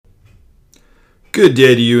Good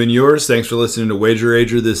day to you and yours. Thanks for listening to Wager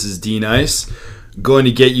Rager. This is D Nice. Going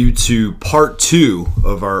to get you to part 2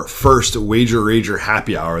 of our first Wager Rager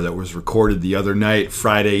happy hour that was recorded the other night,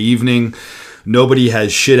 Friday evening. Nobody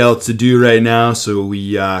has shit else to do right now, so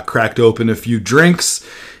we cracked open a few drinks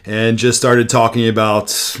and just started talking about,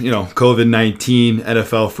 COVID-19,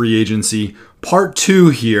 NFL free agency. Part 2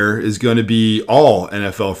 here is going to be all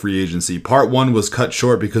NFL free agency. Part 1 was cut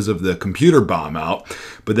short because of the computer bomb out.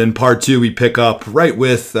 But then part 2, we pick up right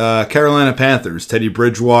with Carolina Panthers, Teddy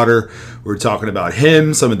Bridgewater. We're talking about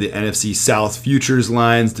him, some of the NFC South futures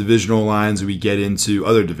lines, divisional lines. We get into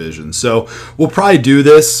other divisions. So we'll probably do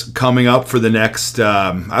this coming up for the next,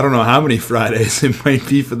 I don't know how many Fridays. It might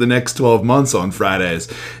be for the next 12 months on Fridays.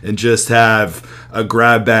 And just have a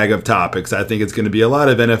grab bag of topics. I think it's going to be a lot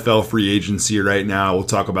of NFL free agency right now. We'll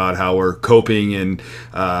talk about how we're coping and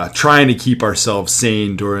trying to keep ourselves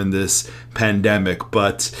sane during this pandemic.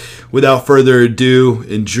 But without further ado,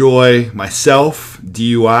 enjoy myself,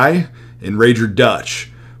 DUI, and Rager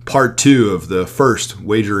Dutch, part 2 of the first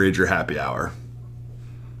Wager Rager happy hour.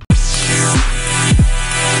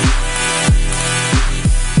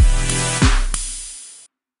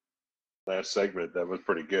 Last segment, that was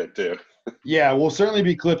pretty good too. Yeah, we'll certainly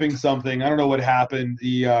be clipping something. I don't know what happened.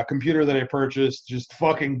 The computer that I purchased just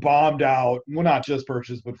fucking bombed out. Well, not just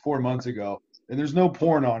purchased, but 4 months ago. And there's no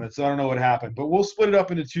porn on it, so I don't know what happened. But we'll split it up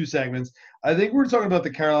into 2 segments. I think we're talking about the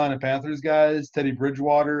Carolina Panthers guys, Teddy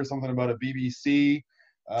Bridgewater, something about a BBC.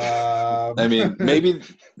 I mean, maybe,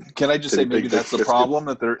 can I just say maybe that's the problem,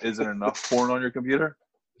 that there isn't enough porn on your computer?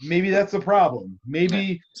 Maybe that's the problem.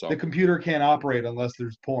 Maybe the computer can't operate unless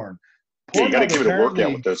there's porn. Yeah, you got to give it a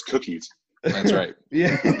workout with those cookies. That's right.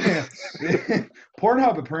 Yeah.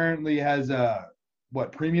 Pornhub apparently has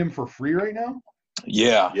premium for free right now?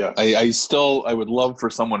 Yeah. I would love for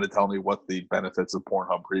someone to tell me what the benefits of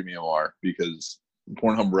Pornhub Premium are, because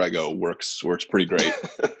Pornhub Rego works pretty great.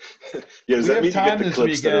 Yeah, does that mean you get the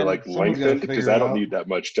clips that are like lengthened? Because I don't need that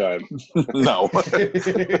much time. No.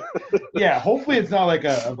 Yeah, hopefully it's not like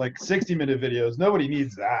 60-minute videos. Nobody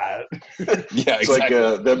needs that. Yeah, it's exactly.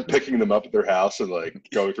 Like them picking them up at their house and like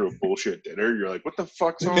going through a bullshit dinner. You're like, what the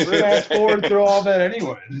fuck's all this? Fast forward through all that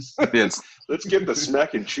anyways. Yes. Let's get the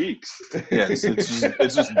smacking cheeks. Yes,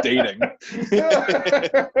 it's just dating.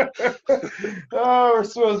 Oh, we're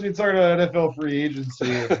supposed to be talking about NFL free agency.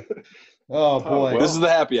 Oh boy, this is the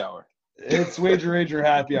happy hour. It's Wager Rager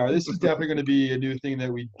happy hour. This is definitely going to be a new thing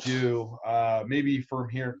that we do. Maybe from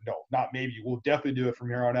here, no, not maybe. We'll definitely do it from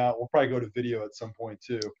here on out. We'll probably go to video at some point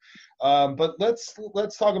too. But let's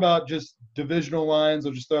talk about just divisional lines.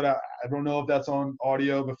 I'll just throw it out. I don't know if that's on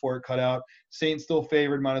audio before it cut out. Saints still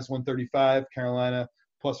favored -135. Carolina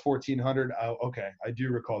plus 1,400. Okay, I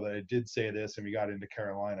do recall that I did say this, and we got into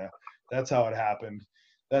Carolina. That's how it happened.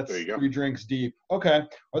 That's 3 drinks deep. Okay.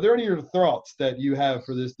 Are there any other thoughts that you have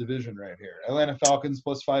for this division right here? Atlanta Falcons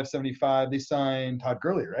plus 575. They signed Todd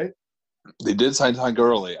Gurley, right? They did sign Todd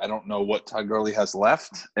Gurley. I don't know what Todd Gurley has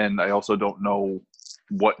left, and I also don't know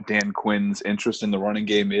what Dan Quinn's interest in the running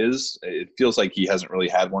game is. It feels like he hasn't really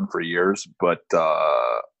had one for years, but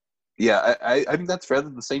yeah, I think that's fair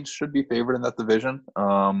that the Saints should be favored in that division.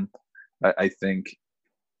 I think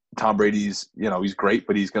Tom Brady's, he's great,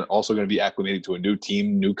 but he's also going to be acclimated to a new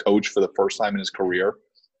team, new coach for the first time in his career.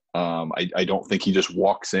 I don't think he just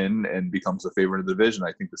walks in and becomes the favorite of the division.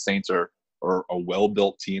 I think the Saints are a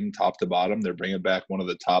well-built team, top to bottom. They're bringing back one of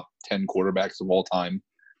the top 10 quarterbacks of all time,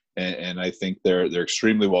 and I think they're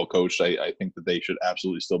extremely well coached. I think that they should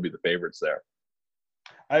absolutely still be the favorites there.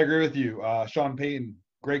 I agree with you. Sean Payton,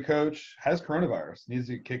 great coach, has coronavirus. Needs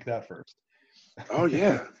to kick that first. Oh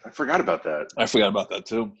yeah, I forgot about that. I forgot about that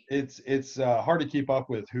too. It's hard to keep up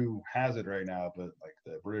with who has it right now, but like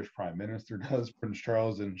the British Prime Minister does, Prince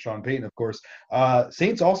Charles and Sean Payton, of course.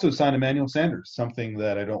 Saints also signed Emmanuel Sanders, something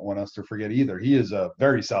that I don't want us to forget either. He is a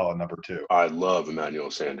very solid number 2. I love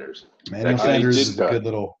Emmanuel Sanders. Emmanuel Sanders is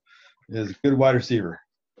a good wide receiver.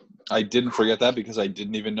 I didn't forget that because I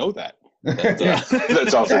didn't even know that.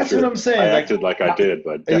 That's also That's true. what I'm saying. I acted like I did,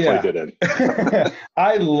 but definitely didn't.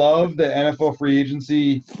 I love the NFL free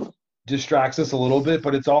agency distracts us a little bit,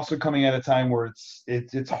 but it's also coming at a time where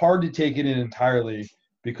it's hard to take it in entirely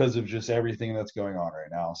because of just everything that's going on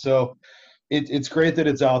right now. So it's great that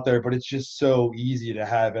it's out there, but it's just so easy to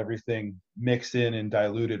have everything mixed in and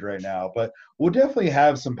diluted right now. But we'll definitely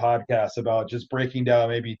have some podcasts about just breaking down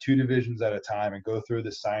maybe 2 divisions at a time and go through the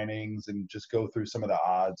signings and just go through some of the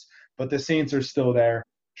odds. But the Saints are still there.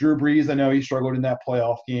 Drew Brees, I know he struggled in that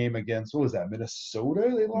playoff game against, what was that,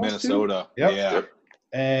 Minnesota they lost Minnesota, to? Yep. Yeah.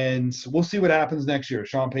 And we'll see what happens next year.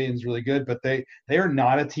 Sean Payton's really good, but they are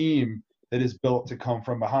not a team that is built to come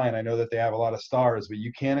from behind. I know that they have a lot of stars, but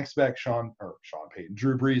you can't expect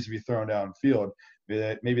Drew Brees to be thrown downfield.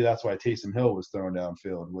 Maybe that's why Taysom Hill was thrown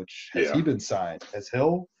downfield. Which has he been signed? Has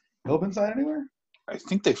Hill been signed anywhere? I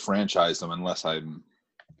think they franchised him, unless I'm.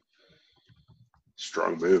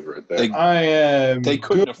 Strong move right there. I am they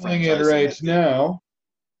couldn't have Googling it right now.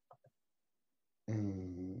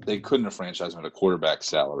 They couldn't have franchised him at a quarterback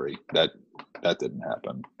salary. That didn't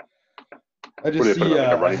happen. I just see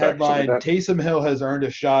a headline: Taysom Hill has earned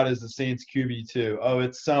a shot as the Saints QB2. Oh,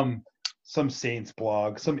 it's some Saints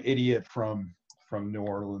blog. Some idiot from New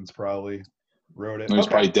Orleans probably wrote it. He's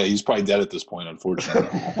probably dead. He's probably dead at this point, unfortunately.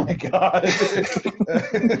 Oh my God!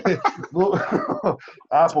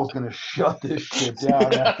 Apple's gonna shut this shit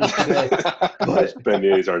down after today. But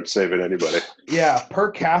beignets aren't saving anybody. Yeah,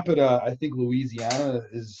 per capita, I think Louisiana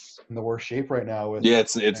is in the worst shape right now.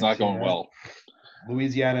 It's not going well.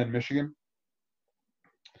 Louisiana and Michigan.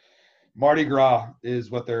 Mardi Gras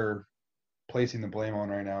is what they're placing the blame on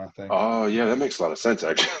right now, I think. Oh, yeah, that makes a lot of sense,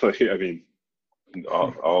 actually. I mean,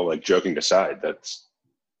 all like joking aside, that's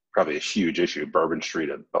probably a huge issue. Bourbon Street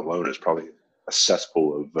alone is probably a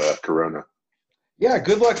cesspool of corona. Yeah,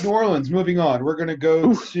 good luck, New Orleans. Moving on. We're going to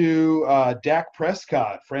go to Dak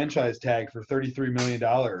Prescott, franchise tag for $33 million.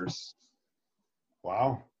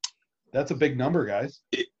 Wow. That's a big number, guys.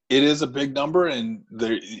 It is a big number, and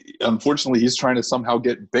unfortunately, he's trying to somehow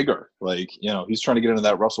get bigger. Like, he's trying to get into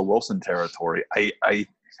that Russell Wilson territory.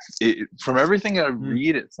 From everything I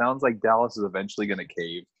read, it sounds like Dallas is eventually going to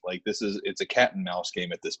cave. Like, it's a cat and mouse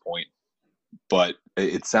game at this point. But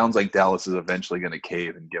it sounds like Dallas is eventually going to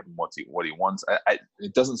cave and give him what he wants.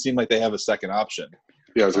 It doesn't seem like they have a second option.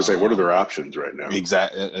 Yeah, I was going to say, what are their options right now?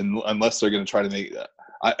 Exactly, and unless they're going to try to make –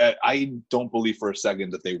 I don't believe for a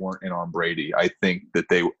second that they weren't in on Brady. I think that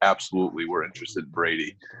they absolutely were interested in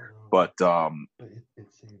Brady. But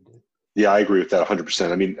yeah, I agree with that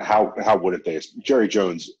 100%. I mean, how wouldn't they? Jerry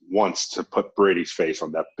Jones wants to put Brady's face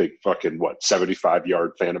on that big fucking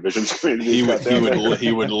 75-yard Fanavision screen. He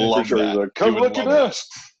would love sure. that. Like, come look at this.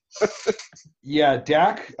 Yeah,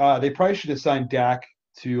 Dak. They probably should have signed Dak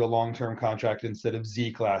to a long-term contract instead of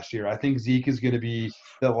Zeke last year. I think Zeke is going to be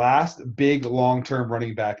the last big long-term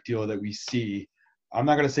running back deal that we see. I'm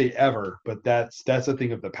not going to say ever, but that's a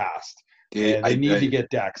thing of the past. And they need to get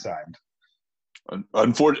Dak signed.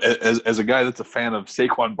 Unfortunately, as a guy that's a fan of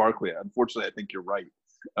Saquon Barkley, unfortunately, I think you're right.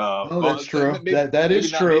 That's true. That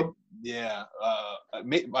is true. Yeah. I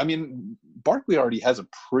mean, Barkley already has a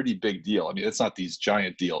pretty big deal. I mean, it's not these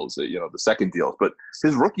giant deals, the second deals, but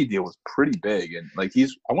his rookie deal was pretty big. And like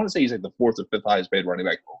I want to say he's like the fourth or fifth highest paid running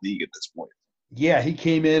back in the league at this point. Yeah, he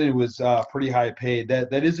came in and was pretty high paid.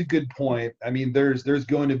 That is a good point. I mean, there's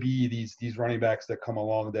going to be these running backs that come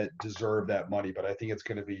along that deserve that money, but I think it's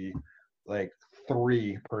going to be like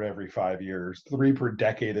 3 per every 5 years, 3 per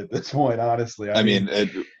decade at this point, honestly. I mean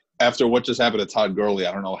after what just happened to Todd Gurley,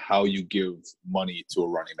 I don't know how you give money to a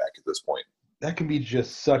running back at this point. That can be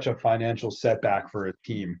just such a financial setback for a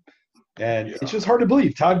team. And It's just hard to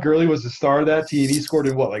believe. Todd Gurley was the star of that team. He scored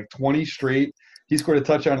in 20 straight. He scored a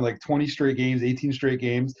touchdown in 20 straight games, 18 straight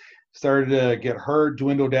games. Started to get hurt,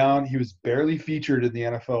 dwindle down. He was barely featured in the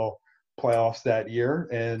NFL playoffs that year,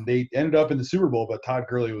 and they ended up in the Super Bowl, but Todd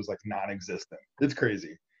Gurley was non-existent. It's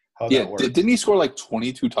crazy how that works. Didn't he score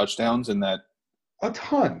 22 touchdowns in that? A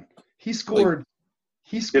ton. He scored.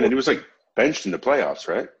 Yeah, and he was benched in the playoffs,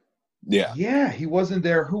 right? Yeah. Yeah, he wasn't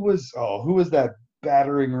there. Who was that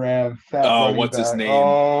battering ram? What's his name?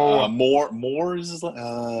 Moore's.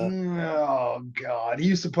 Oh God, he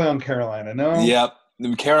used to play on Carolina. No. Yep,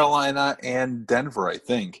 Carolina and Denver, I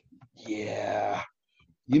think. Yeah.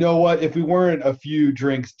 You know what? If we weren't a few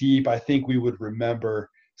drinks deep, I think we would remember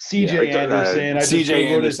C.J. Anderson.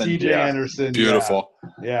 C.J. Anderson. Beautiful.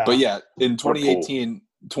 Yeah. But yeah, in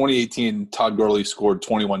 2018, Todd Gurley scored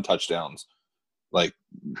 21 touchdowns.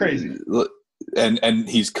 Crazy. And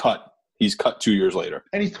he's cut 2 years later.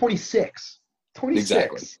 And he's 26. 26.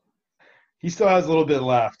 Exactly. He still has a little bit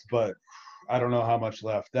left, but I don't know how much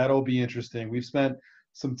left. That'll be interesting. We've spent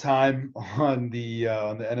some time on the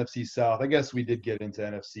NFC South. I guess we did get into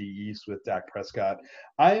NFC East with Dak Prescott.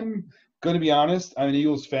 I'm going to be honest. I'm an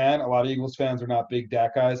Eagles fan. A lot of Eagles fans are not big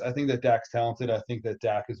Dak guys. I think that Dak's talented. I think that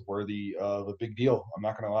Dak is worthy of a big deal. I'm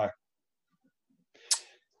not going to lie.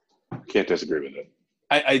 Can't disagree with it.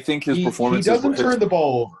 I think his performance. He doesn't turn the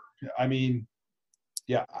ball over. I mean,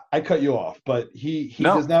 yeah, I cut you off, but he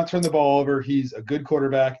does not turn the ball over. He's a good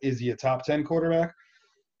quarterback. Is he a top 10 quarterback?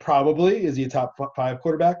 Probably. Is he a top 5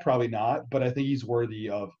 quarterback? Probably not. But I think he's worthy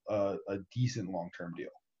of a decent long-term deal.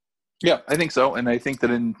 Yeah, I think so. And I think that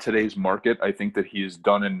in today's market, I think that he has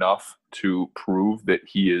done enough to prove that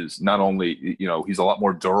he is not only, he's a lot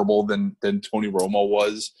more durable than Tony Romo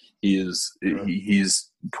was. Right.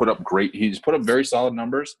 He's put up very solid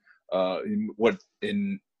numbers.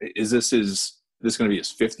 Is this going to be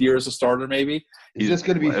his fifth year as a starter? Maybe He's just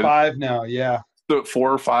going to be 5 now. Yeah. 4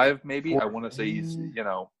 or 5, maybe. 4. I want to say he's,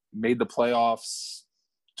 made the playoffs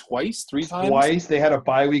three times. Twice. They had a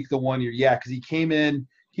bye week the 1 year. Yeah, because he came in.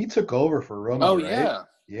 He took over for Romo. Oh, right? yeah.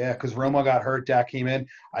 Yeah, because Romo got hurt. Dak came in.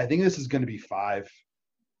 I think this is going to be 5.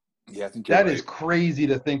 Yeah, I think you're that right. is crazy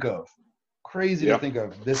to think of. To think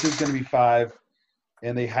of. This is going to be 5,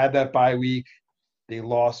 and they had that bye week. They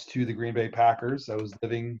lost to the Green Bay Packers. I was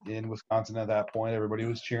living in Wisconsin at that point. Everybody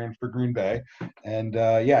was cheering for Green Bay. And,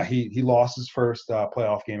 he lost his first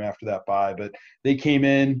playoff game after that bye. But they came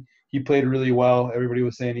in. He played really well. Everybody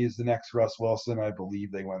was saying he's the next Russ Wilson. I believe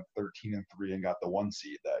they went 13-3 and got the 1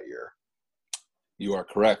 seed that year. You are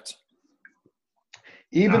correct.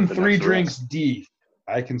 Even 3 drinks deep,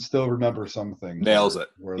 I can still remember some things. Nails it.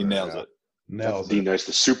 He nails it. Nails D it. Nice,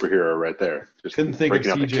 the superhero right there. Just Couldn't think of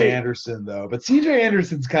C.J. Anderson though, but C.J.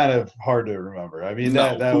 Anderson's kind of hard to remember. I mean,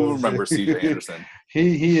 who remembers C.J. Anderson?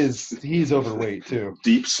 he's overweight too.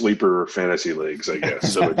 Deep sleeper fantasy leagues, I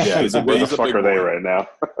guess. So yeah, where the fuck are they right now?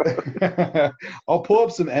 I'll pull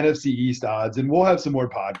up some NFC East odds, and we'll have some more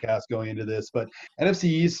podcasts going into this. But NFC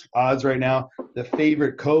East odds right now,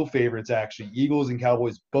 the co-favorites actually, Eagles and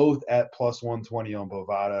Cowboys both at plus 120 on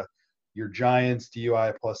Bovada. Your Giants,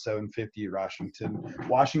 DUI plus 750 at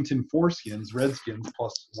Washington Foreskins, Redskins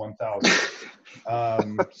plus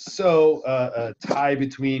 1,000. So a tie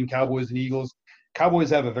between Cowboys and Eagles. Cowboys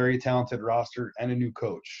have a very talented roster and a new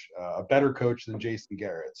coach, a better coach than Jason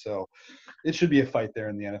Garrett. So it should be a fight there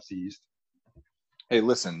in the NFC East. Hey,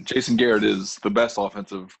 listen, Jason Garrett is the best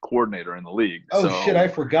offensive coordinator in the league. Oh, shit, I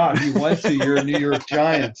forgot. He went to your New York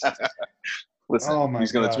Giants. Listen,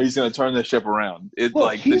 he's gonna turn this ship around.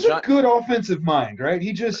 He's a good offensive mind, right?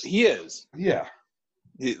 He is. Yeah.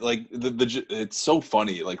 It's so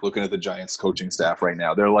funny, like looking at the Giants coaching staff right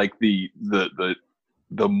now. They're like the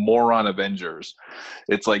moron Avengers.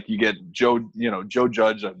 It's like you get Joe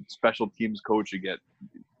Judge, a special teams coach. You get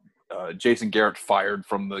Jason Garrett fired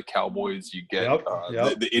from the Cowboys. You get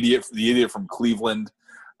the idiot from Cleveland.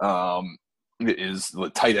 Is the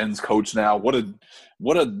tight ends coach now. What a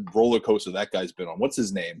roller coaster that guy's been on. What's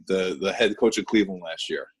his name? The head coach of Cleveland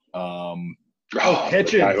last year.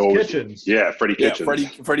 Kitchens. Yeah, Freddie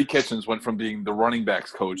Kitchens. Freddie Kitchens went from being the running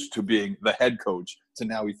backs coach to being the head coach to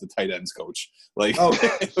now he's the tight ends coach.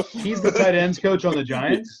 He's the tight ends coach on the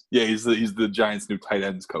Giants? Yeah, he's the Giants' new tight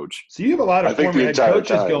ends coach. So you have a lot of former head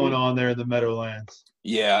coaches going on there in the Meadowlands.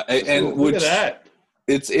 Yeah, and look at that.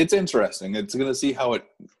 It's interesting. It's going to see how it.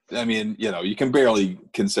 I mean, you can barely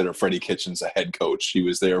consider Freddie Kitchens a head coach. He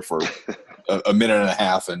was there for a minute and a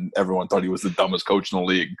half, and everyone thought he was the dumbest coach in the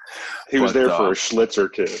league. He was there for a Schlitz or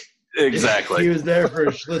two. Exactly. He was there for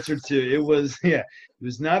a Schlitz or two. It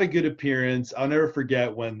was not a good appearance. I'll never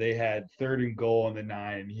forget when they had 3rd and goal on the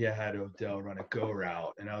 9. He had Odell run a go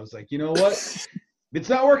route, and I was like, you know what? It's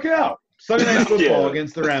not working out. Sunday Night Football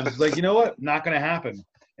against the Rams. It's like, you know what? Not going to happen.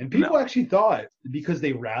 And people actually thought, because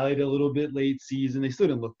they rallied a little bit late season, they still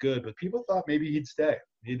didn't look good, but people thought maybe he'd stay.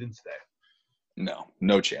 He didn't stay.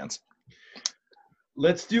 No chance.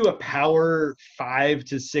 Let's do a power 5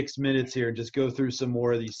 to 6 minutes here and just go through some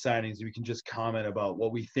more of these signings. We can just comment about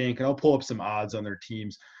what we think, and I'll pull up some odds on their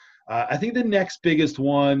teams. I think the next biggest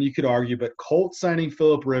one, you could argue, but Colts signing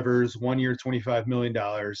Phillip Rivers, 1 year, $25 million.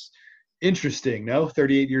 Interesting, no?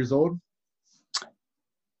 38 years old?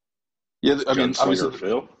 Yeah, I mean, obviously,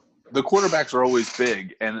 the quarterbacks are always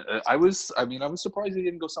big, and I was surprised he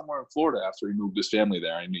didn't go somewhere in Florida after he moved his family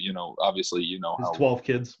there. And obviously, his how 12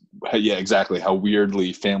 kids. Yeah, exactly. How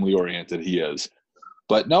weirdly family oriented he is.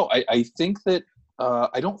 But no, I think that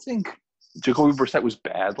I don't think Jacoby Brissett was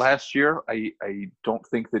bad last year. I don't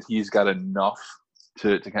think that he's got enough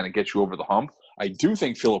to kind of get you over the hump. I do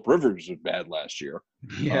think Phillip Rivers was bad last year.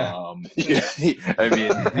 Yeah. I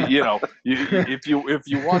mean, if you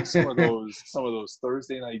watch some of those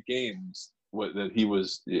Thursday night games that he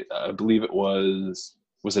was, I believe it was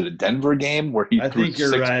it a Denver game where he threw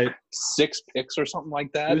six picks or something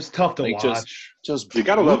like that? It was tough to watch. Just you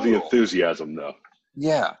gotta love the enthusiasm though.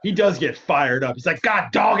 Yeah, he does get fired up. He's like,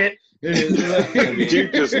 God dog it.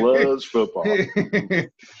 Dude just loves football.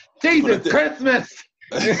 Jesus Christmas.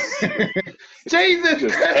 Jesus just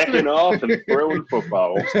Christmas. hacking off and throwing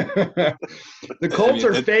footballs. The Colts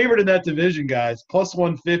are favored in that division, guys. Plus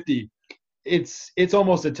 150. It's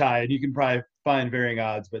almost a tie, and you can probably find varying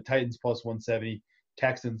odds, but Titans plus 170,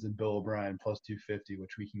 Texans and Bill O'Brien plus 250,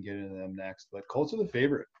 which we can get into them next. But Colts are the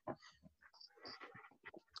favorite.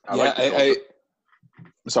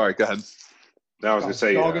 Sorry, go ahead. No, I was going to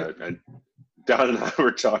say, Don and I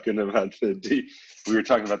were talking about we were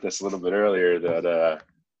talking about this a little bit earlier, that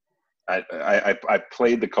I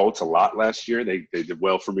played the Colts a lot last year. They did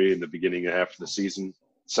well for me in the beginning half of the season.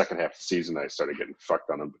 Second half of the season, I started getting fucked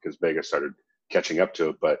on them because Vegas started catching up to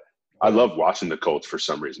it. But I love watching the Colts for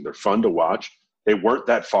some reason. They're fun to watch. They weren't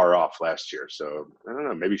that far off last year. So, I don't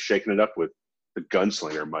know, maybe shaking it up with the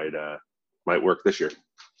gunslinger might work this year.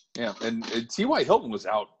 Yeah, and T.Y. Hilton was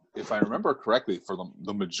out, if I remember correctly, for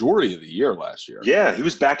the majority of the year last year. Yeah, he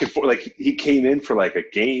was back and forth. Like, he came in for, like, a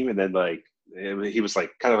game, and then, like, he was,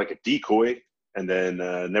 like, kind of like a decoy, and then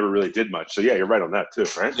never really did much. So, yeah, you're right on that, too,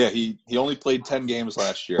 right? Yeah, he only played 10 games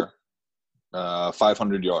last year,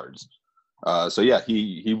 500 yards. So, yeah,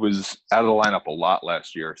 he was out of the lineup a lot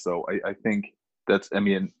last year. So, I think that's – I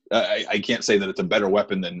mean, I can't say that it's a better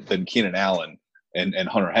weapon than Keenan Allen and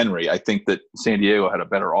Hunter Henry. I think that San Diego had a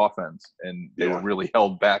better offense, and they were really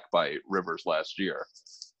held back by Rivers last year.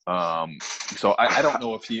 So I don't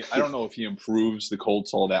know if he improves the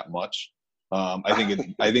Colts all that much. I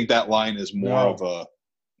think that line is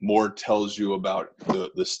more tells you about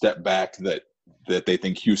the step back that they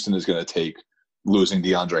think Houston is going to take, losing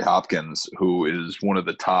DeAndre Hopkins, who is one of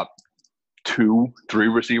the top 2-3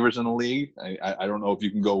 receivers in the league. I don't know if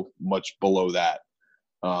you can go much below that.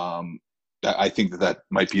 I think that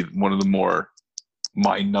might be one of the more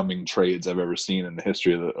mind-numbing trades I've ever seen in the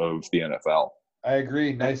history of the NFL. I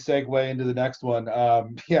agree. Nice segue into the next one.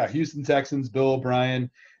 Houston Texans, Bill O'Brien.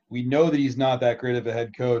 We know that he's not that great of a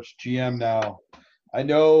head coach. GM now.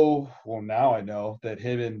 Now I know that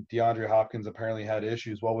him and DeAndre Hopkins apparently had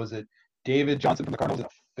issues. What was it? David Johnson from the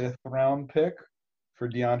Cardinals, a 5th-round pick for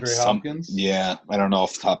DeAndre Hopkins? Yeah, I don't know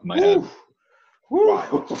off the top of my head.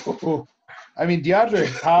 Woo. I mean, DeAndre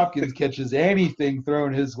Hopkins catches anything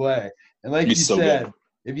thrown his way. And like you said,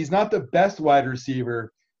 if he's not the best wide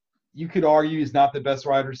receiver, you could argue he's not the best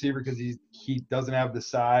wide receiver because he doesn't have the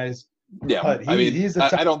size. Yeah, but he's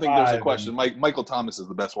I don't think there's a question. Michael Thomas is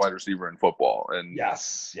the best wide receiver in football, and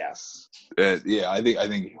yes. I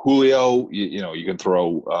think Julio. You can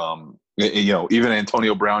throw. Even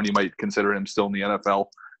Antonio Brown. You might consider him still in the NFL.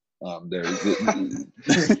 I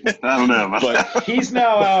don't know, but he's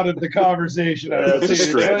now out of the conversation.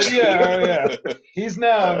 He's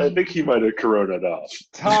now. I think he might have coroned off.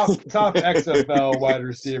 Top XFL wide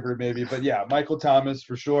receiver, maybe. But yeah, Michael Thomas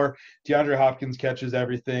for sure. DeAndre Hopkins catches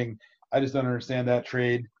everything. I just don't understand that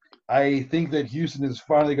trade. I think that Houston is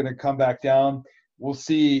finally going to come back down. We'll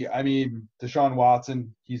see. I mean, Deshaun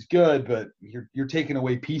Watson, he's good, but you're taking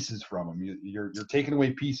away pieces from him. You're taking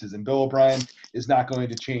away pieces, and Bill O'Brien is not going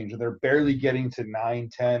to change. And they're barely getting to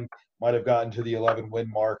 9-10, might have gotten to the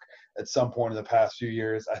 11-win mark at some point in the past few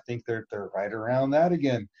years. I think they're right around that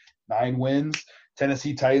again. 9 wins.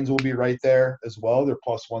 Tennessee Titans will be right there as well. They're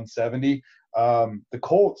plus 170. The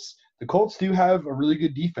Colts do have a really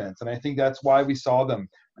good defense, and I think that's why we saw them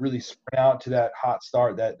really sprint out to that hot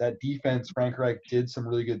start. That defense, Frank Reich did some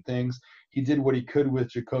really good things. He did what he could with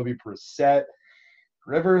Jacoby Brissett.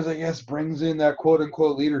 Rivers, I guess, brings in that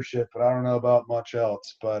quote-unquote leadership, but I don't know about much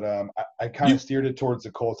else. But I kind of steered it towards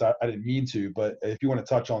the Colts. I didn't mean to, but if you want to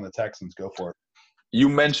touch on the Texans, go for it. You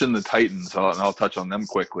mentioned the Titans, and I'll touch on them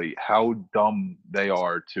quickly. How dumb they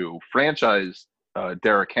are to franchise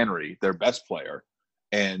Derrick Henry, their best player,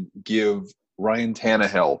 and give Ryan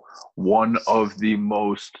Tannehill one of the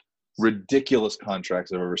most ridiculous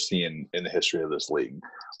contracts I've ever seen in the history of this league,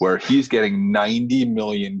 where he's getting $90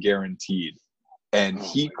 million guaranteed, and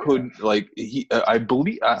I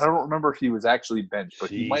believe, I don't remember if he was actually benched,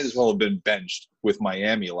 but he might as well have been benched with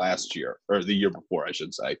Miami last year, or the year before, I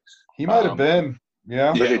should say. He might have been.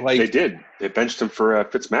 Yeah, they did. They benched him for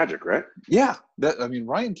Fitzmagic, right? Yeah,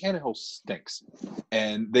 Ryan Tannehill stinks,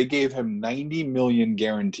 and they gave him $90 million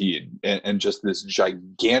guaranteed, and just this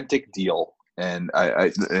gigantic deal. And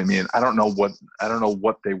I mean, I don't know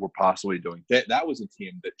what they were possibly doing. That was a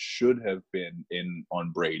team that should have been in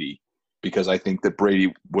on Brady, because I think that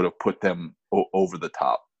Brady would have put them over the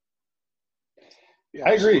top. Yeah,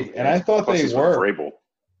 I agree, and I thought they were. Vrabel.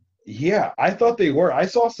 Yeah, I thought they were. I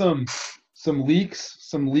saw some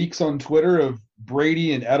leaks on Twitter of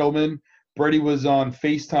Brady and Edelman. Brady was on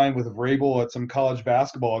FaceTime with Vrabel at some college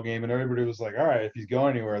basketball game, and everybody was like, all right, if he's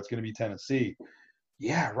going anywhere, it's going to be Tennessee.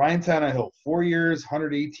 Yeah, Ryan Tannehill, 4 years,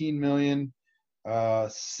 $118 million.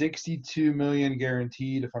 $62 million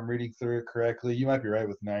guaranteed, if I'm reading through it correctly. You might be right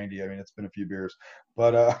with 90. I mean, it's been a few beers,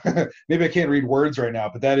 but maybe I can't read words right now.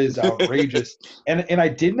 But that is outrageous. and I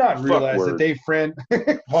did not realize that they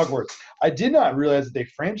fuck words. I did not realize that they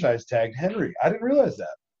franchise tagged Henry. I didn't realize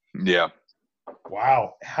that. Yeah.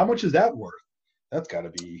 Wow. How much is that worth? That's got to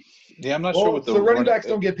be. Yeah, I'm not sure what the running backs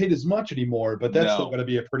don't get paid as much anymore, but that's still going to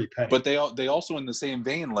be a pretty penny. But they also, in the same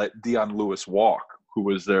vein, let Dion Lewis walk, who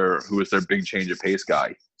was their big change of pace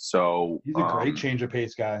guy. So he's a great change of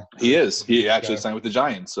pace guy. He is. He actually signed with the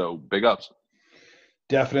Giants, so big ups.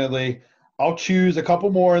 Definitely. I'll choose a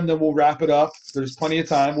couple more, and then we'll wrap it up. There's plenty of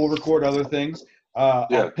time. We'll record other things.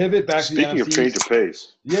 I'll pivot back to the NFC. Speaking of change of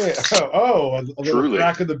pace. Yeah. A little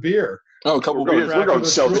crack of the beer. Oh, a couple beers. We're going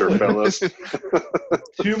seltzer, fellas.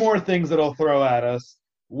 Two more things that I'll throw at us.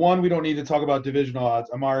 One, we don't need to talk about divisional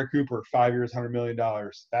odds. Amari Cooper, 5 years, $100 million.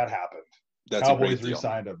 That happened. Cowboys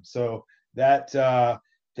re-signed him. So that's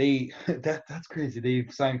crazy. They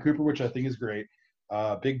signed Cooper, which I think is great.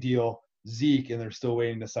 Big deal. Zeke, and they're still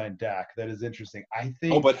waiting to sign Dak. That is interesting. I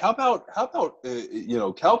think. Oh, but how about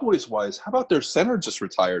Cowboys wise? How about their center just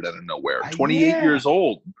retired out of nowhere? 28 years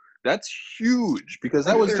old. That's huge because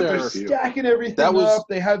that was they're stacking everything up.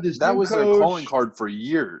 They had this. That was coach. their calling card for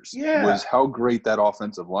years. Yeah. Was how great that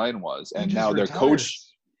offensive line was, and now their coach,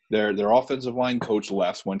 their offensive line coach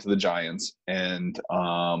left, went to the Giants, and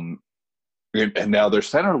now their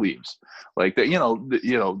center leaves. Like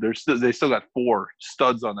that, they still got 4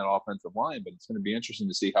 studs on that offensive line, but it's going to be interesting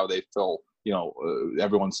to see how they fill.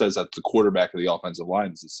 Everyone says that the quarterback of the offensive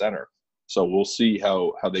line is the center, so we'll see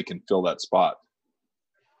how they can fill that spot.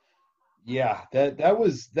 Yeah,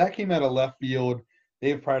 that came out of left field.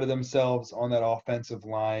 They've prided themselves on that offensive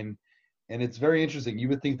line, and it's very interesting. You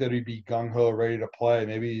would think that he'd be gung ho, ready to play.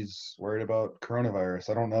 Maybe he's worried about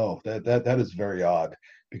coronavirus. I don't know. That is very odd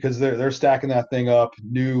because they're stacking that thing up.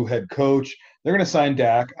 New head coach. They're going to sign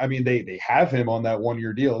Dak. I mean, they have him on that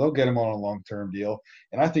 1-year deal. They'll get him on a long-term deal,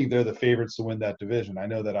 and I think they're the favorites to win that division. I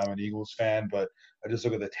know that I'm an Eagles fan, but I just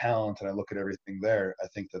look at the talent and I look at everything there. I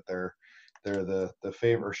think that they're the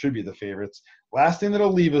favorite, or should be the favorites. Last thing that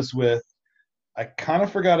I'll leave us with, I kind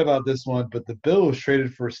of forgot about this one, but the Bills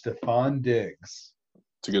traded for Stephon Diggs.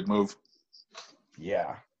 It's a good move.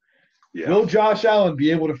 Yeah. Will Josh Allen be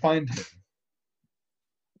able to find him?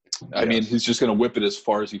 I mean, he's just going to whip it as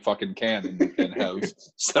far as he fucking can and have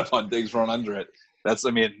Stephon Diggs run under it.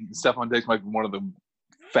 Stephon Diggs might be one of the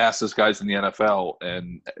fastest guys in the NFL,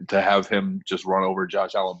 and to have him just run over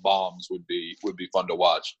Josh Allen bombs would be fun to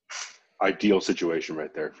watch. Ideal situation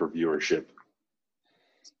right there for viewership.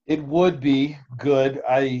 It would be good.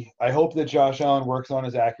 I hope that Josh Allen works on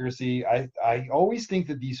his accuracy. I always think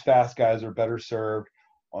that these fast guys are better served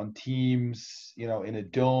on teams, in a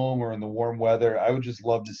dome or in the warm weather. I would just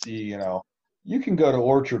love to see, you can go to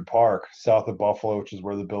Orchard Park south of Buffalo, which is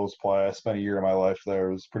where the Bills play. I spent a year of my life there.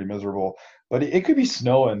 It was pretty miserable. But it could be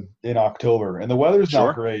snowing in October, and the weather's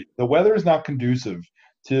not great. The weather is not conducive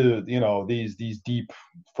to these deep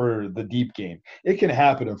for the deep game. It can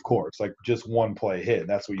happen, of course, like just one play hit, and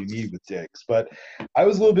that's what you need with Diggs. But I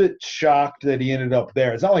was a little bit shocked that he ended up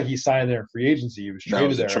there. It's not like he signed there in free agency; he was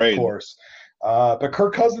traded there, of course. But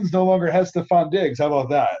Kirk Cousins no longer has Stephon Diggs. How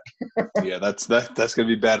about that? Yeah, that's going to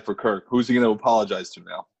be bad for Kirk. Who's he going to apologize to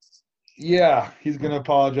now? Yeah, he's going to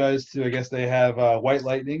apologize to. I guess they have White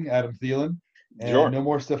Lightning, Adam Thielen, and no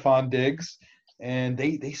more Stephon Diggs. And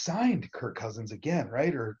they signed Kirk Cousins again,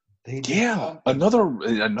 right? Or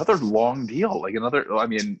another long deal, like another. I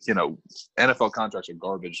mean, NFL contracts are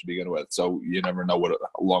garbage to begin with, so you never know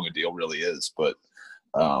how long a deal really is. But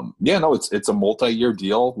it's a multi-year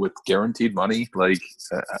deal with guaranteed money. Like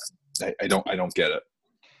I don't get it.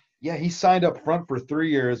 Yeah, he signed up front for 3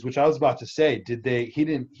 years, which I was about to say.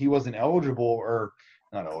 He wasn't eligible or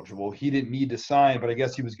not eligible. He didn't need to sign, but I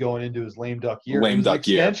guess he was going into his lame duck year.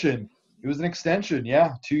 Extension. It was an extension,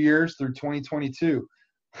 2 years through 2022.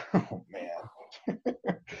 Oh, man.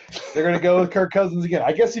 They're going to go with Kirk Cousins again.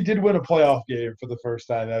 I guess he did win a playoff game for the first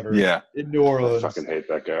time ever in New Orleans. I fucking hate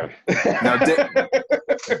that guy.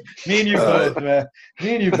 Me and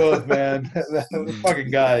you both, man. The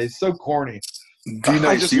fucking guy is so corny.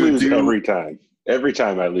 I just lose every time. Every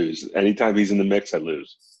time I lose. Anytime he's in the mix, I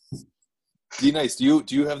lose. D-Nice, do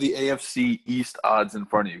you have the AFC East odds in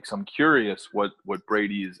front of you? Because I'm curious what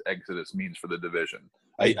Brady's exodus means for the division.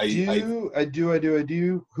 I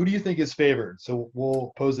do. Who do you think is favored? So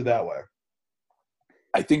we'll pose it that way.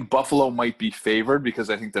 I think Buffalo might be favored because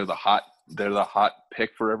I think they're the hot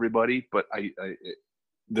pick for everybody. But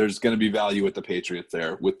there's going to be value with the Patriots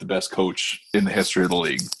there with the best coach in the history of the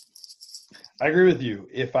league. I agree with you.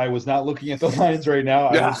 If I was not looking at the lines right now,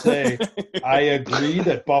 I would say I agree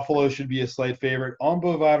that Buffalo should be a slight favorite. On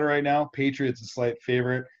Bovada right now, Patriots a slight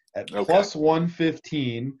favorite at plus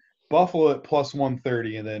 115, Buffalo at plus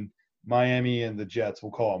 130, and then Miami and the Jets,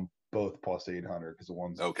 we'll call them both plus 800 because the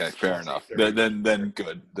one's fair enough. Then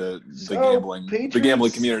good. The Patriots,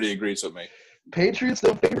 gambling community agrees with me. Patriots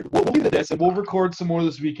no favorite. We'll leave it at this, and we'll record some more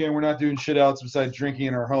this weekend. We're not doing shit outs besides drinking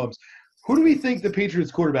in our homes. Who do we think the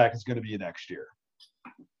Patriots quarterback is going to be next year?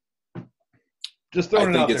 Just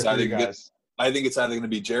throwing it out there for you guys. I think it's either going to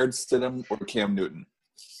be Jared Stidham or Cam Newton.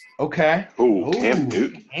 Okay. Ooh, Cam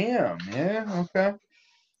Newton. Cam, yeah, okay.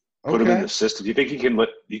 Put him in the system. Do you think he can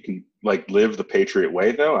live the Patriot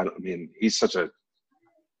way though? I mean, he's such a.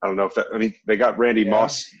 I don't know if that. I mean, they got Randy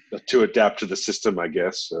Moss to adapt to the system, I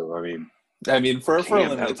guess. So I mean, for a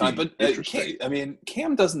limited time, but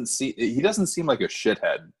Cam doesn't seem like a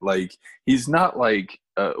shithead. Like he's not like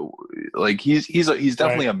he's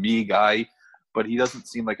definitely a me guy, but he doesn't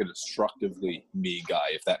seem like a destructively me guy,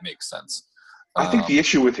 if that makes sense. I think the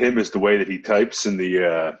issue with him is the way that he types in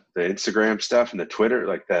the Instagram stuff and the Twitter,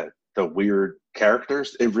 like the weird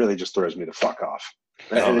characters. It really just throws me the fuck off,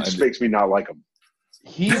 and it just makes me not like him.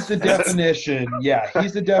 He's the definition. Yeah,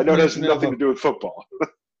 he's the definition. I know it has nothing to do with football.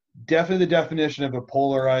 Definitely the definition of a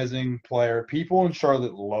polarizing player. People in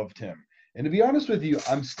Charlotte loved him. And to be honest with you,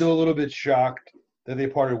 I'm still a little bit shocked that they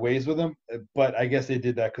parted ways with him. But I guess they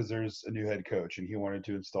did that because there's a new head coach and he wanted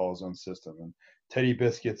to install his own system. And Teddy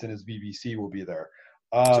Biscuits and his BBC will be there.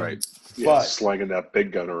 That's right. But slanging that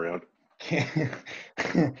big gun around.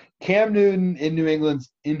 Cam Newton in New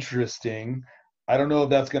England's interesting. I don't know if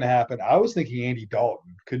that's going to happen. I was thinking Andy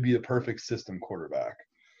Dalton could be the perfect system quarterback.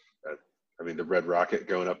 I mean, the Red Rocket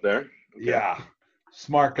going up there. Okay. Yeah.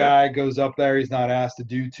 Smart guy, goes up there. He's not asked to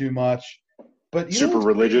do too much. But super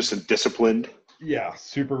religious and disciplined. Yeah,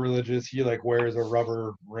 super religious. He wears a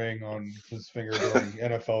rubber ring on his finger during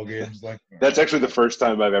NFL games. That's actually the first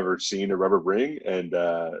time I've ever seen a rubber ring. And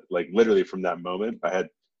literally from that moment, I had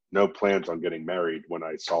no plans on getting married when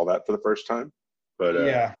I saw that for the first time. But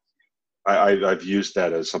I've used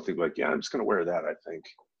that as something I'm just going to wear that, I think.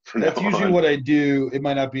 That's usually what I do. It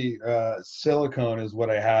might not be silicone is what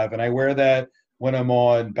I have. And I wear that when I'm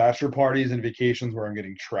on bachelor parties and vacations where I'm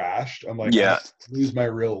getting trashed. I'm like, I lose my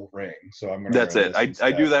real ring. So I'm going to That's it.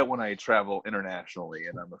 I do that when I travel internationally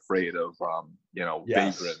and I'm afraid of,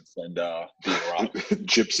 vagrants and being robbed.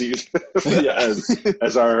 Gypsies.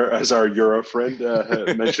 as our Euro friend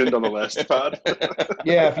mentioned on the last pod.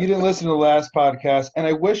 Yeah, if you didn't listen to the last podcast, and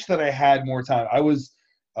I wish that I had more time. I was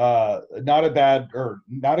not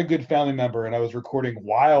a good family member, and I was recording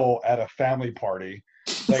while at a family party.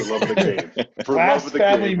 I love the game. Last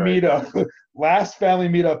family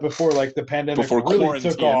meetup before the pandemic really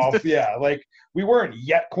took off. Yeah, we weren't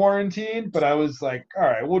yet quarantined, but I was like, all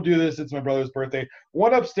right, we'll do this. It's my brother's birthday.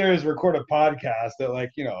 Went upstairs, record a podcast that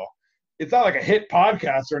it's not like a hit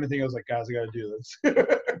podcast or anything. I was like, guys, I got to do this.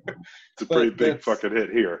 It's a pretty big fucking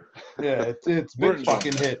hit here. Yeah, it's big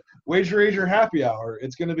fucking hit. Wager Happy Hour.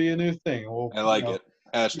 It's going to be a new thing. I like it.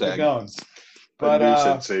 Hashtag. Going. But, a new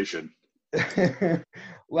sensation.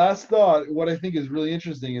 Last thought, what I think is really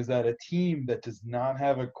interesting is that a team that does not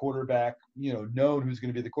have a quarterback, known who's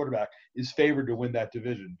going to be the quarterback, is favored to win that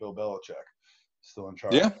division. Bill Belichick, still in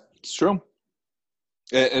charge. Yeah, it's true.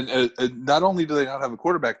 And not only do they not have a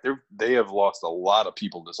quarterback, they have lost a lot of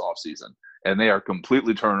people this offseason, and they are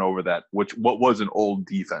completely turning over what was an old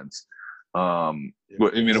defense.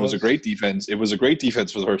 It was a great defense. It was a great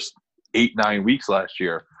defense for the first 8-9 weeks last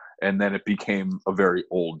year. And then it became a very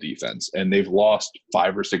old defense. And they've lost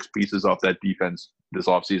 5 or 6 pieces off that defense this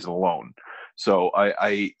offseason alone. So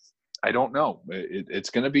I don't know.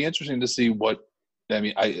 It's going to be interesting to see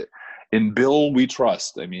in Bill we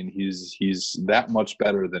trust. I mean, he's that much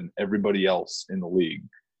better than everybody else in the league.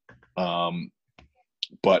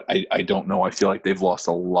 But I don't know. I feel like they've lost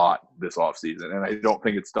a lot this offseason. And I don't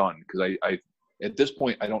think it's done because I at this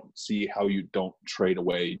point, I don't see how you don't trade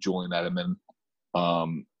away Julian Edelman.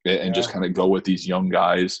 And just kind of go with these young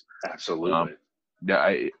guys. Absolutely. What do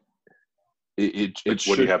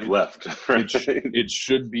you have left? It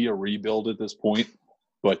should be a rebuild at this point,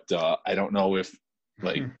 but I don't know if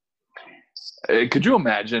could you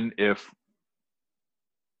imagine if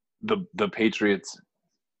the Patriots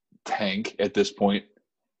tank at this point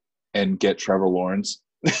and get Trevor Lawrence?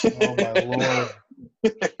 Oh my Lord.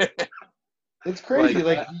 It's crazy.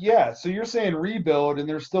 So you're saying rebuild and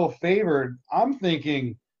they're still favored. I'm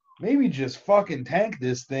thinking maybe just fucking tank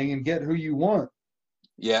this thing and get who you want.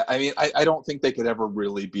 Yeah, I mean, I don't think they could ever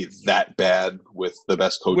really be that bad with the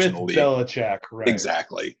best coach in the league. Belichick, right?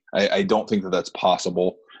 Exactly. I don't think that that's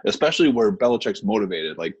possible, especially where Belichick's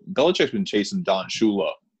motivated. Like, Belichick's been chasing Don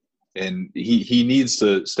Shula, and he needs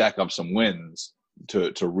to stack up some wins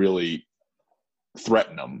to really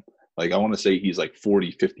threaten him. Like, I want to say he's like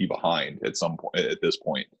 40, 50 behind at some point at this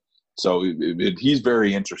point. So he's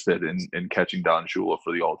very interested in catching Don Shula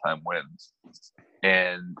for the all-time wins.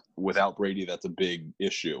 And without Brady, that's a big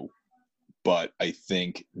issue. But I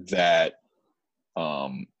think that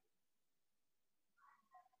I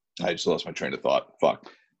just lost my train of thought. Fuck.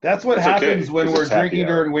 That's what happens when we're drinking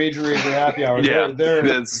during Wager Rager happy hour.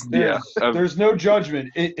 There's no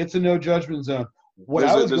judgment. It's a no judgment zone.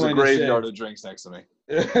 There's a graveyard of drinks next to me.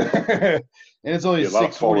 And it's only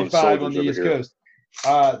 6:45 on the East Coast.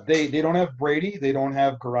 They don't have Brady. They don't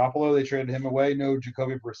have Garoppolo. They traded him away. No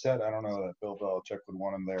Jacoby Brissett. I don't know that Bill Belichick would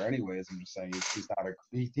want him there anyways. I'm just saying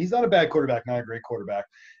he's not a bad quarterback, not a great quarterback.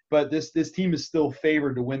 But this team is still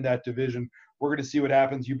favored to win that division. We're going to see what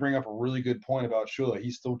happens. You bring up a really good point about Shula.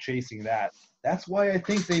 He's still chasing that. That's why I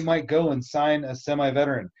think they might go and sign a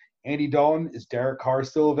semi-veteran. Andy Dalton, is Derek Carr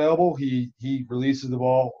still available? He releases the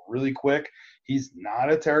ball really quick. He's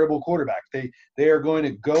not a terrible quarterback. They are going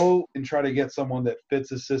to go and try to get someone that fits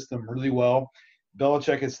the system really well.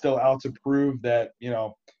 Belichick is still out to prove that,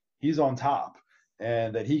 he's on top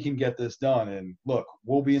and that he can get this done. And look,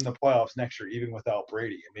 we'll be in the playoffs next year, even without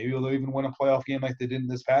Brady. And maybe they'll even win a playoff game like they did in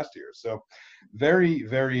this past year. So very,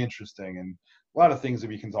 very interesting. And a lot of things that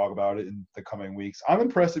we can talk about in the coming weeks. I'm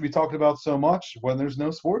impressed that we talked about so much when there's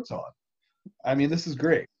no sports on. I mean, this is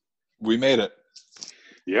great. We made it.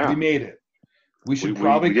 Yeah. We made it. We should we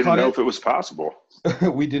probably didn't cut know it. if it was possible.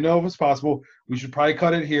 We didn't know if it was possible. We should probably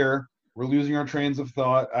cut it here. We're losing our trains of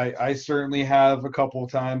thought. I certainly have a couple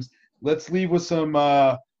of times. Let's leave with some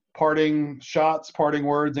parting shots, parting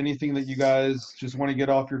words, anything that you guys just want to get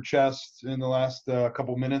off your chest in the last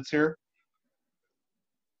couple minutes here.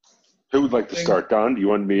 Who would like to start, Don? Do you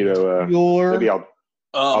want me to? Maybe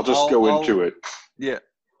I'll just go into it. Yeah.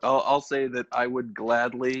 I'll say that I would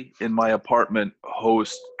gladly, in my apartment,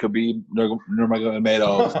 host Khabib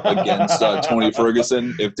Nurmagomedov against Tony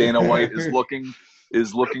Ferguson. If Dana White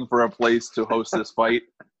is looking for a place to host this fight,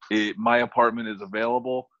 my apartment is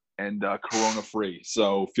available and Corona free.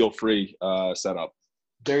 So feel free, set up.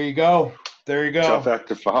 There you go. Tough act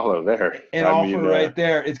to follow there. An offer right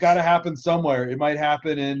there. It's got to happen somewhere. It might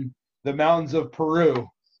happen in the mountains of Peru,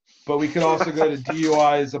 but we could also go to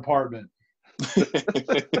DUI's apartment.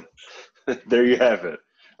 There you have it.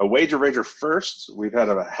 A Wager Rager first. We've had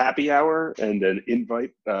a happy hour and an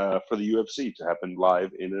invite for the UFC to happen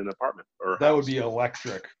live in an apartment. That would be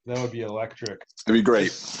electric. It'd be great.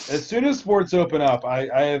 As soon as sports open up, I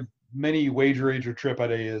have many Wager Rager trip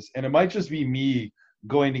ideas, and it might just be me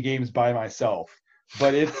going to games by myself.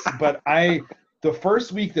 But the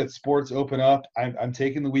first week that sports open up, I'm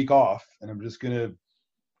taking the week off, and I'm just gonna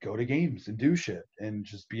go to games and do shit and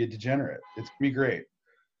just be a degenerate. It's gonna be great.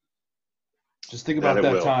 Just think about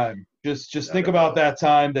that time. Just think about that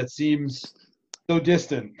time that seems so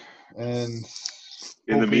distant. And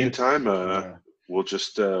in the meantime, we'll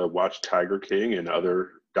just watch Tiger King and other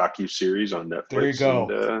docu-series on Netflix. There you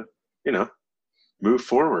go. And, move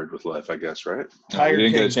forward with life, I guess, right? We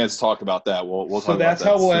didn't get a chance to talk about that. We'll talk about that. So that's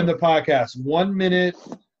how we'll end the podcast. 1 minute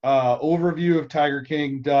overview of Tiger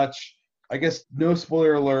King, Dutch. I guess no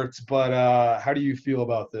spoiler alerts, but how do you feel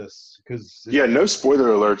about this? No spoiler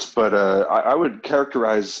alerts, but I would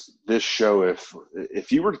characterize this show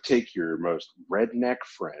if you were to take your most redneck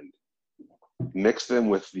friend, mix them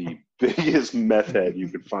with the biggest meth head you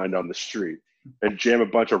could find on the street, and jam a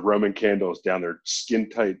bunch of Roman candles down their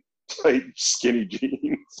tight skinny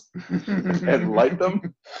jeans and light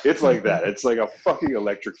them. It's like that. It's like a fucking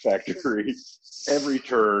electric factory. Every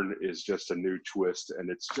turn is just a new twist, and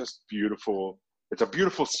it's just beautiful. It's a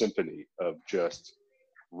beautiful symphony of just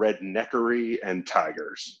redneckery and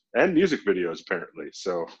tigers and music videos, apparently.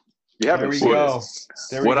 So you haven't seen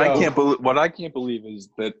it. What I can't believe is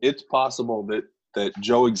that it's possible that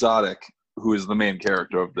Joe Exotic, who is the main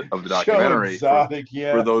character of the documentary,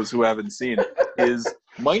 for those who haven't seen it,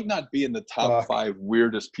 might not be in the top 5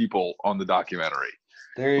 weirdest people on the documentary.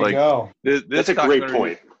 There you go. That's a great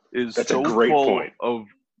point. That's a great point of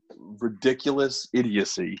ridiculous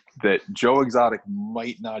idiocy that Joe Exotic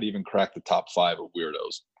might not even crack the top 5 of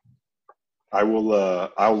weirdos.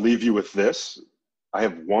 I'll leave you with this. I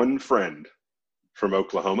have one friend from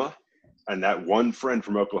Oklahoma, and that one friend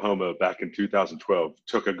from Oklahoma back in 2012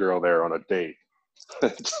 took a girl there on a date.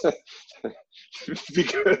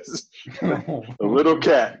 Because a little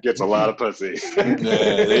cat gets a lot of pussy.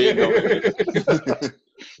 There you go.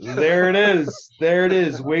 is. There it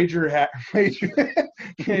is. Wager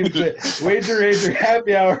Rager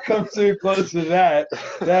happy hour comes too close to that.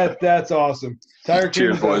 That's awesome. Tiger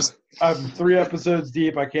Cheers, Kings, boys. I'm 3 episodes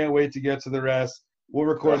deep. I can't wait to get to the rest. We'll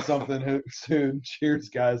record something soon. Cheers,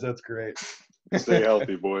 guys. That's great. Stay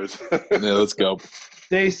healthy, boys. Yeah, let's go.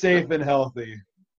 Stay safe and healthy.